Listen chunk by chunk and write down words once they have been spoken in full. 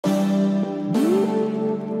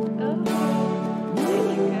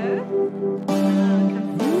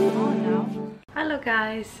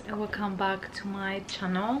guys, and welcome back to my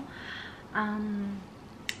channel.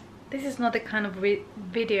 This is not the kind of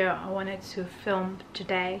video I wanted to film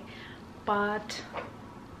today, but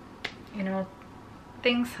you know,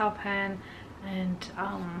 things happen, and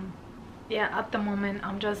yeah, at the moment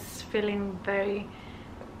I'm just feeling very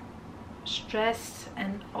stressed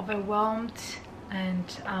and overwhelmed, and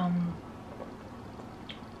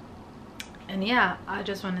yeah, I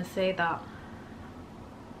just want to say that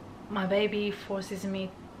my baby forces me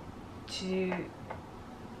to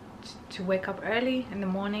wake up early in the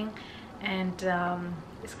morning, and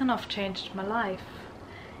it's kind of changed my life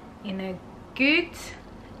in a good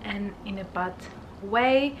and in a bad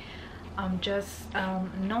way. I'm just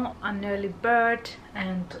not an early bird,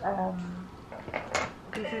 and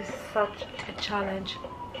this is such a challenge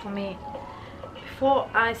for me. Before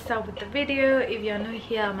I start with the video, if you're new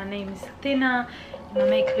here, my name is Athena, and I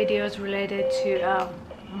make videos related to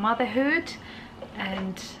motherhood,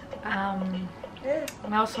 and I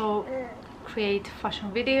also create fashion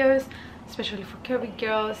videos, especially for curvy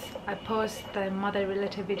girls. I post the mother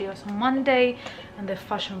related videos on Monday and the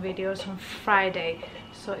fashion videos on Friday.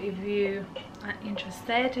 So if you are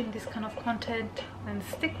interested in this kind of content, then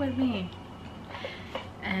stick with me,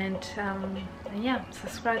 and yeah,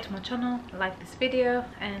 subscribe to my channel, like this video,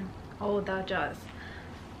 and all that jazz.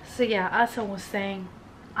 So yeah, as I was saying,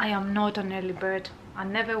 I am not an early bird. I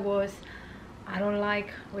never was. I don't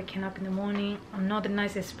like waking up in the morning. I'm not the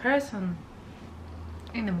nicest person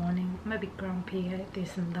in the morning. Maybe grumpy,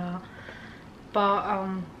 this and that.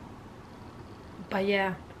 But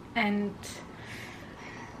yeah, and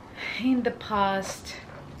in the past,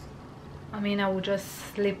 I mean, I would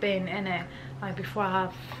just sleep in, and like before I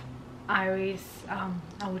have Iris,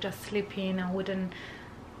 I would just sleep in. I wouldn't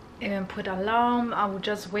even put alarm. I would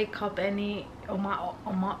just wake up on my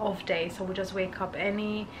off days. I would just wake up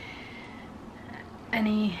any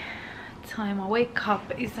time I wake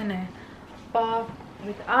up, isn't it? But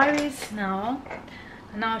with Iris now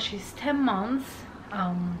she's 10 months,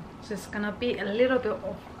 so it's gonna be a little bit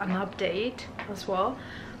of an update as well.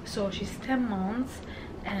 So she's 10 months,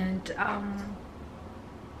 and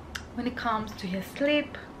when it comes to her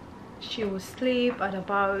sleep, she will sleep at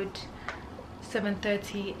about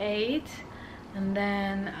 7:38, and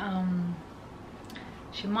then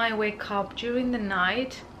she might wake up during the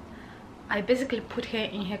night. I basically put her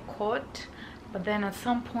in her cot, but then at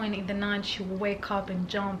some point in the night she will wake up and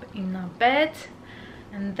jump in her bed,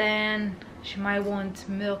 and then she might want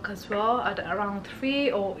milk as well at around 3,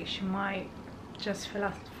 or she might just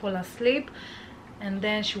fall asleep, and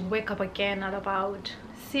then she'll wake up again at about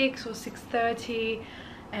 6 or 6:30,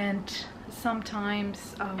 and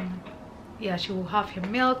sometimes yeah, she will have her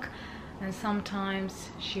milk, and sometimes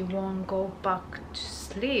she won't go back to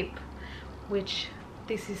sleep, which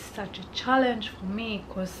this is such a challenge for me,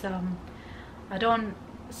 because I don't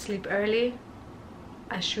sleep early.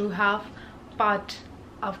 I should have, but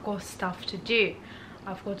I've got stuff to do.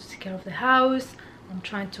 I've got to take care of the house. I'm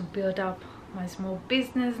trying to build up my small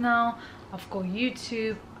business now. I've got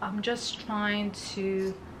YouTube. I'm just trying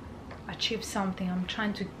to achieve something. I'm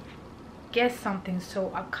trying to get something,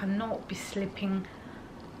 so I cannot be sleeping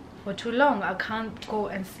for too long. I can't go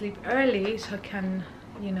and sleep early so I can,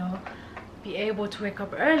 you know, be able to wake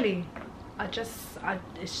up early.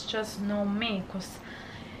 It's just not me, because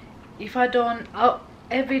if I don't,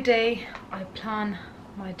 every day I plan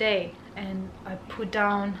my day and I put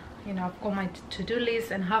down, you know, I've got my to-do list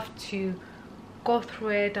and have to go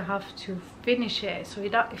through it. I have to finish it. So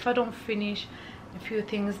if I don't finish a few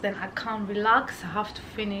things, then I can't relax. I have to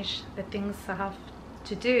finish the things I have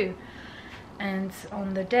to do and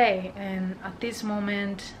on the day. And at this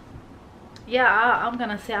moment, yeah, I'm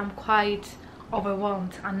gonna say I'm quite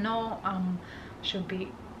overwhelmed. I know should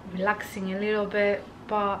be relaxing a little bit,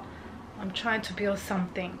 but I'm trying to build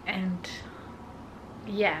something, and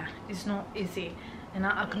yeah, it's not easy, and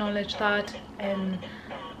I acknowledge that, and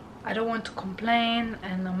I don't want to complain,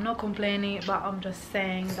 and I'm not complaining, but I'm just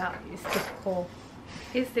saying that it's difficult.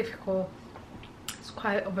 It's difficult. It's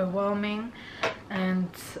quite overwhelming, and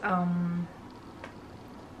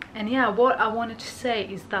yeah, what I wanted to say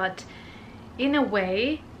is that in a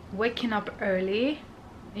way, waking up early,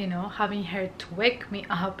 you know, having her to wake me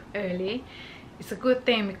up early, is a good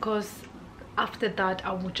thing, because after that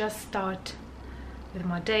I will just start with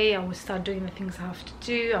my day. I will start doing the things I have to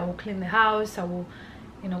do. I will clean the house. I will,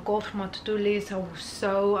 you know, go through my to-do list. I will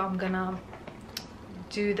sew. I'm gonna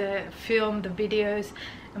film the videos,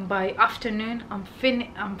 and by afternoon I'm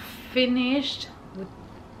finished with,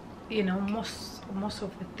 you know, most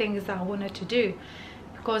of the things that I wanted to do.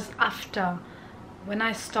 Because after, when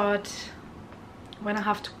I start when I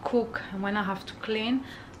have to cook and when I have to clean,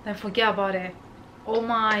 then forget about it. All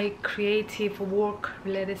my creative work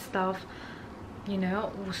related stuff, you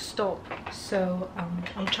know, will stop. So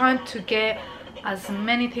I'm trying to get as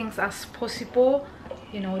many things as possible,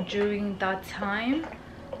 you know, during that time,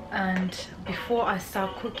 and before I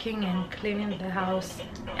start cooking and cleaning the house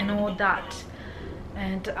and all that.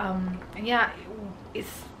 And yeah,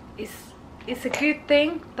 it's a good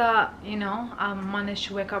thing that, you know, I managed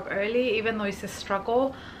to wake up early, even though it's a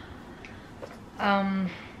struggle.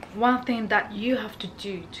 One thing that you have to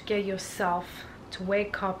do to get yourself to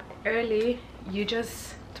wake up early, you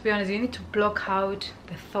just, to be honest, you need to block out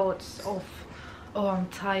the thoughts of, oh, I'm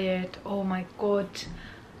tired, oh my god,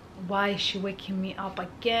 why is she waking me up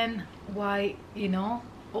again, why, you know,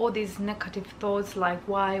 all these negative thoughts like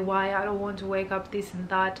why I don't want to wake up, this and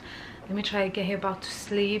that, let me try to get her back to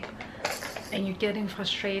sleep, and you're getting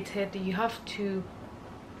frustrated. You have to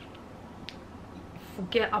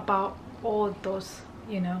forget about all those,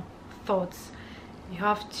 you know, thoughts. You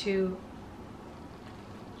have to,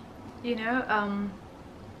 you know,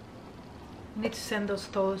 need to send those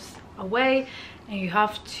thoughts away, and you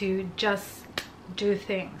have to just do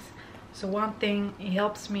things. So one thing it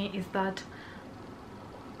helps me is that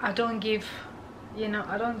I don't give, you know,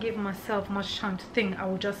 I don't give myself much time to think. I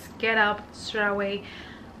will just get up straight away,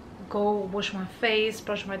 go wash my face,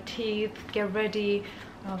 brush my teeth, get ready,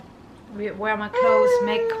 wear my clothes,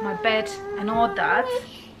 make my bed and all that.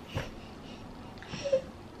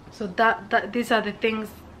 So that these are the things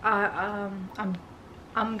I'm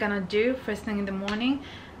gonna do first thing in the morning,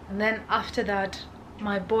 and then after that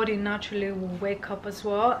my body naturally will wake up as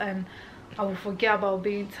well, and I will forget about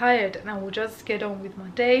being tired, and I will just get on with my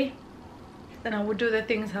day, and I will do the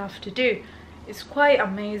things I have to do. It's quite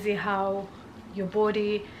amazing how your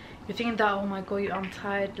body, you think that, oh my god, I'm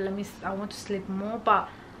tired, I want to sleep more, but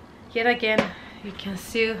yet again you can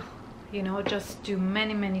still, you know, just do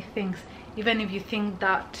many things, even if you think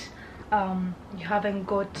that you haven't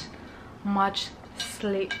got much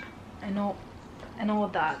sleep and all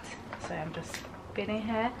that. So I'm just fitting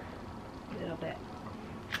here a little bit.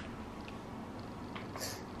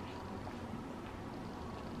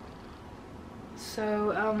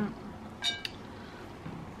 So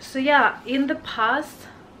yeah, in the past,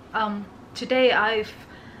 today I've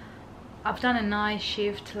done a night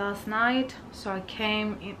shift last night, so I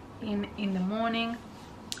came in the morning.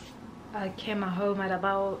 I came at home at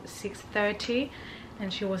about 6:30,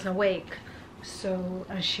 and she was awake, so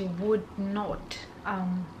she would not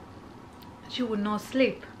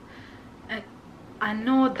sleep. And I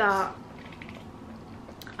know that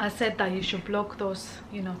I said that you should block those,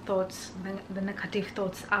 you know, thoughts, the negative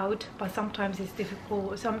thoughts out, but sometimes it's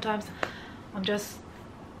difficult. Sometimes I'm just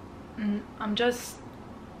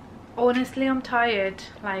honestly, I'm tired.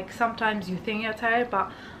 Like, sometimes you think you're tired,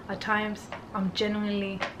 but at times I'm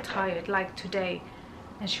genuinely tired, like today,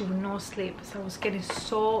 and she would not sleep. So I was getting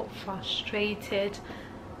so frustrated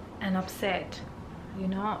and upset, you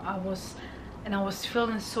know. I was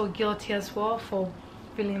feeling so guilty as well for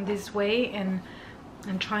feeling this way, and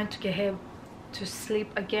trying to get her to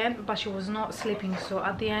sleep again, but she was not sleeping. So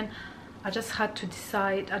at the end I just had to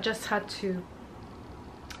decide, I just had to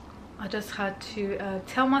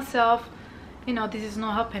tell myself, you know, this is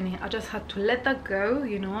not happening. I just had to let that go,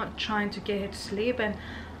 you know, trying to get her to sleep. And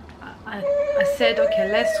I said,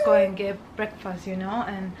 okay, let's go and get breakfast, you know,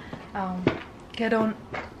 and get on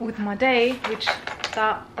with my day, which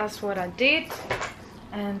that's what I did.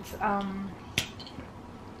 And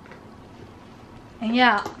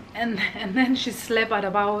yeah, and then she slept at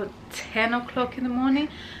about 10 o'clock in the morning,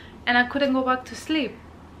 and I couldn't go back to sleep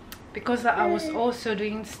because I was also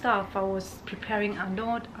doing stuff. I was preparing an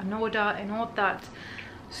order and all that.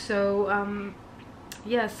 So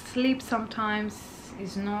yes, sleep sometimes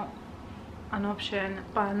is not an option,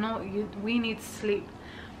 but I know we need sleep.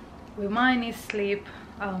 We might need sleep,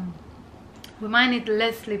 we might need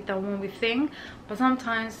less sleep than what we think, but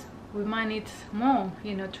sometimes we might need more,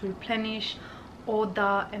 you know, to replenish all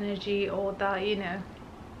that energy, all that, you know,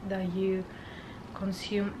 that you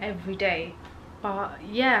consume every day. But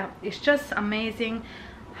yeah, it's just amazing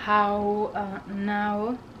how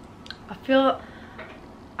now I feel,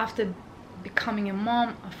 after becoming a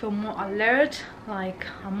mom, I feel more alert. Like,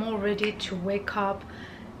 I'm more ready to wake up.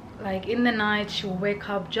 Like, in the night she will wake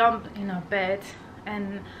up, jump in her bed,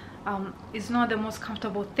 and it's not the most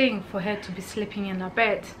comfortable thing for her to be sleeping in her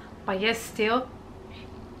bed, but yes, still,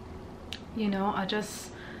 you know, I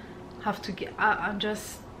just have to get,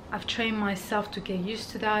 I've trained myself to get used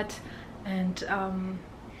to that. And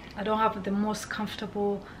I don't have the most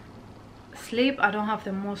comfortable sleep. I don't have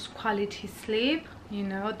the most quality sleep, you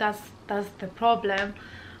know. That's the problem.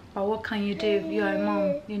 But what can you do if you're a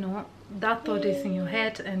mom? You know, that thought is in your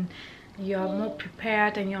head, and you are more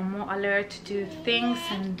prepared and you're more alert to do things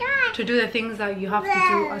and to do the things that you have to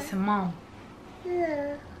do as a mom.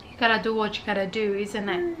 You gotta do what you gotta do, isn't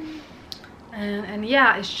it? And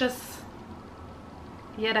yeah, it's just,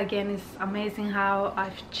 yet again, it's amazing how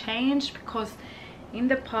I've changed, because in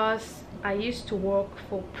the past I used to work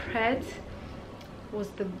for Pret. Was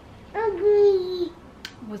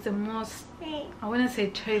the most, I wouldn't say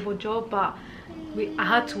terrible job, but I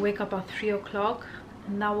had to wake up at 3 o'clock,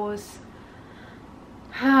 and that was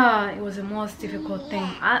it was the most difficult thing.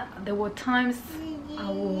 There were times I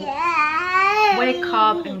would wake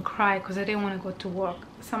up and cry because I didn't want to go to work.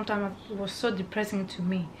 Sometimes it was so depressing to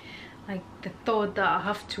me, like the thought that I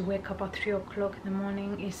have to wake up at 3 o'clock in the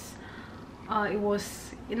morning is it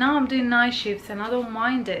was, now I'm doing night shifts and I don't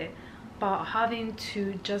mind it, but having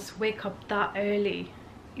to just wake up that early,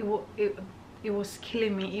 it was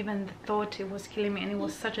killing me. Even the thought, it was killing me, and it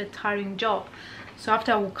was such a tiring job. So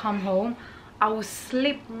after I would come home, I would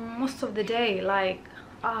sleep most of the day. Like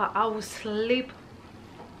I would sleep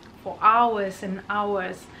for hours and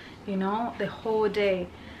hours, you know, the whole day.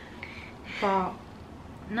 But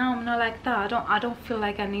now I'm not like that. I don't feel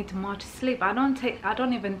like I need much sleep. I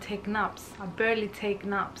don't even take naps. I barely take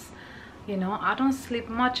naps, you know. I don't sleep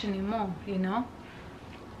much anymore, you know.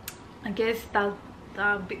 I guess that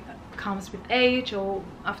comes with age, or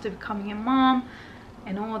after becoming a mom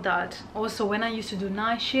and all that. Also, when I used to do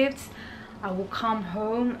night shifts, I would come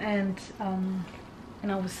home and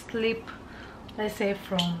I would sleep, let's say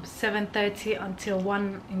from 7:30 until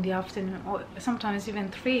 1 in the afternoon, or sometimes even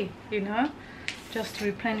 3, you know, just to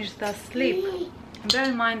replenish that sleep. And bear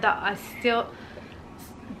in mind that I still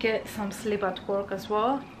get some sleep at work as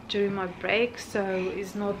well during my break, so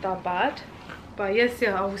it's not that bad. But yes,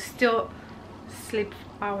 yeah, I will still sleep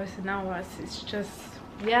hours and hours. It's just,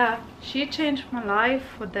 yeah, she changed my life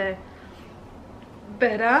for the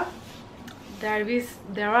better.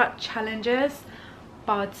 There are challenges,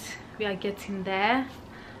 but we are getting there.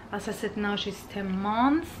 As I said, now she's 10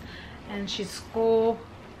 months and she's got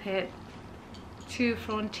her 2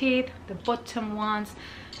 front teeth, the bottom ones,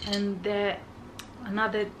 and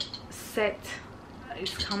another set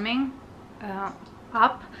is coming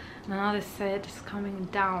up, and another set is coming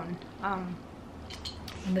down on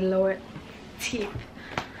the lower teeth,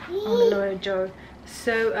 on the lower jaw.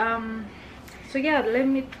 So yeah, let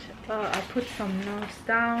me I put some notes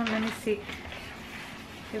down. Let me see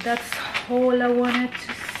if that's all I wanted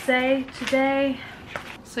to say today.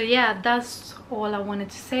 So yeah, that's all I wanted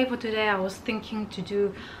to say for today. I was thinking to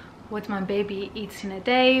do what my baby eats in a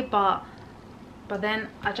day, but then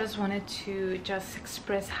I just wanted to just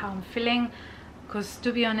express how I'm feeling, because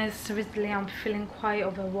to be honest, recently I'm feeling quite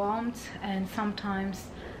overwhelmed, and sometimes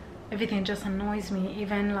everything just annoys me,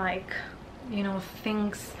 even like, you know,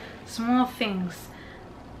 things, small things,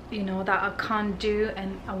 you know, that I can't do,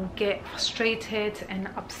 and I will get frustrated and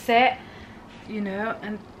upset, you know,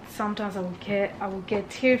 and sometimes I will get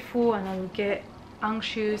tearful, and I will get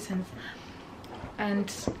anxious.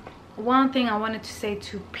 And one thing I wanted to say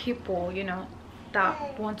to people, you know,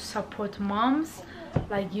 that want to support moms,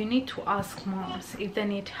 like, you need to ask moms if they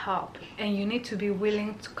need help, and you need to be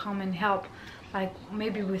willing to come and help, like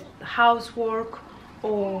maybe with housework,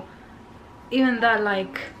 or even that,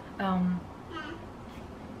 like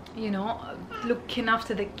you know, looking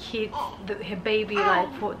after the kid, her baby,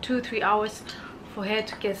 like for 2-3 hours for her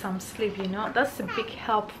to get some sleep, you know. That's a big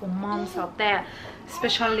help for moms out there,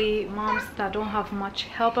 especially moms that don't have much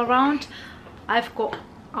help around. I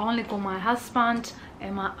only got my husband,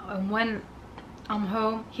 and when I'm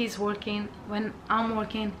home, he's working. When I'm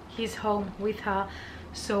working, he's home with her.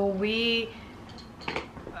 So we,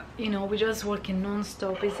 you know, we're just working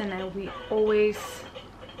non-stop, isn't it? We always,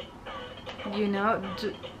 you know,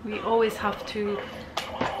 we always have to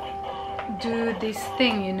do this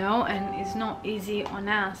thing, you know, and it's not easy on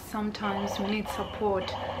us. Sometimes we need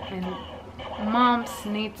support, and moms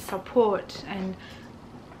need support, and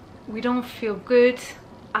we don't feel good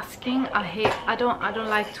asking. I don't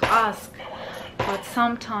like to ask, but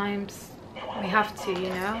sometimes we have to, you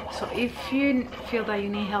know. So if you feel that you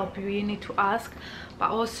need help, you need to ask. But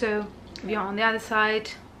also, if you're on the other side,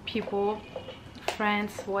 people,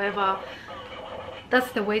 friends, whatever,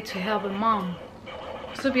 that's the way to help a mom.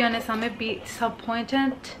 To be honest, I may be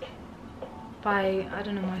disappointed by, I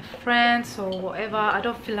don't know, my friends or whatever. I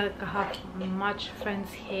don't feel like I have much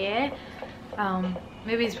friends here.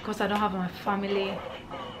 Maybe it's because I don't have my family.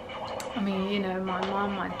 I mean, you know, my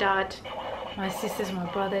mom, my dad, my sisters, my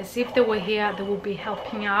brothers. If they were here, they would be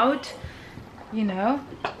helping out. you know.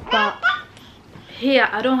 But here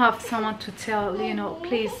I don't have someone to tell, you know,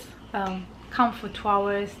 please come for 2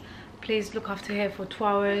 hours, please look after her for 2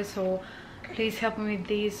 hours, or please help me with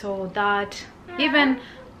this or that. Even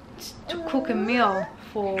to cook a meal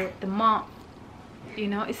for the mom, you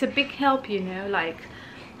know, it's a big help, you know, like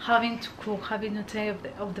having to cook, having to take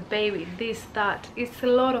of the baby, this, that. It's a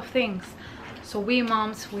lot of things. So we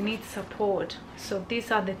moms, we need support. So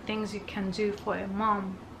these are the things you can do for a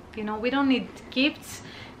mom. You know, we don't need gifts,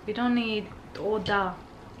 we don't need all that.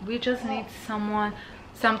 We just need someone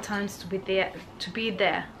sometimes to be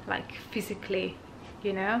there, like physically,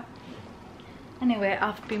 you know. Anyway,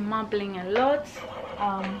 I've been mumbling a lot.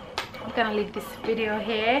 I'm gonna leave this video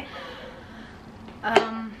here,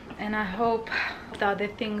 and I hope that the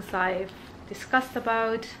things I've discussed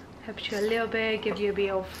about helped you a little bit, give you a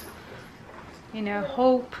bit of, you know,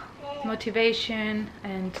 hope, motivation,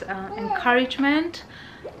 and encouragement.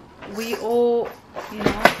 We all, you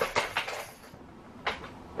know,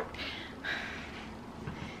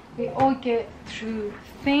 we all get through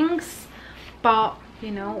things, but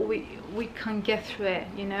you know, we can get through it,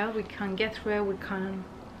 you know, we can get through it, we can,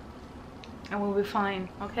 and we'll be fine.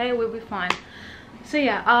 Okay, we'll be fine. So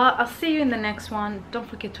yeah, I'll see you in the next one. Don't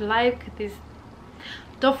forget to like this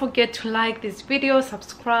video,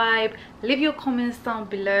 subscribe, leave your comments down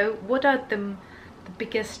below. What are the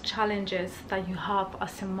biggest challenges that you have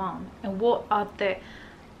as a mom, and what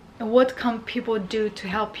can people do to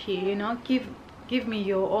help you? You know, give me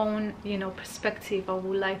your own, you know, perspective. I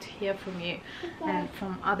would like to hear from you and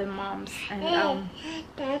from other moms. And yeah,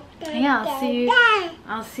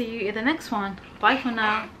 I'll see you in the next one. Bye for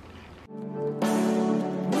now.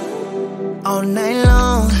 All night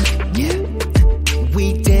long, yeah,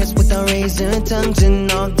 we dance with our razor tongues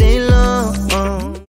and all day long.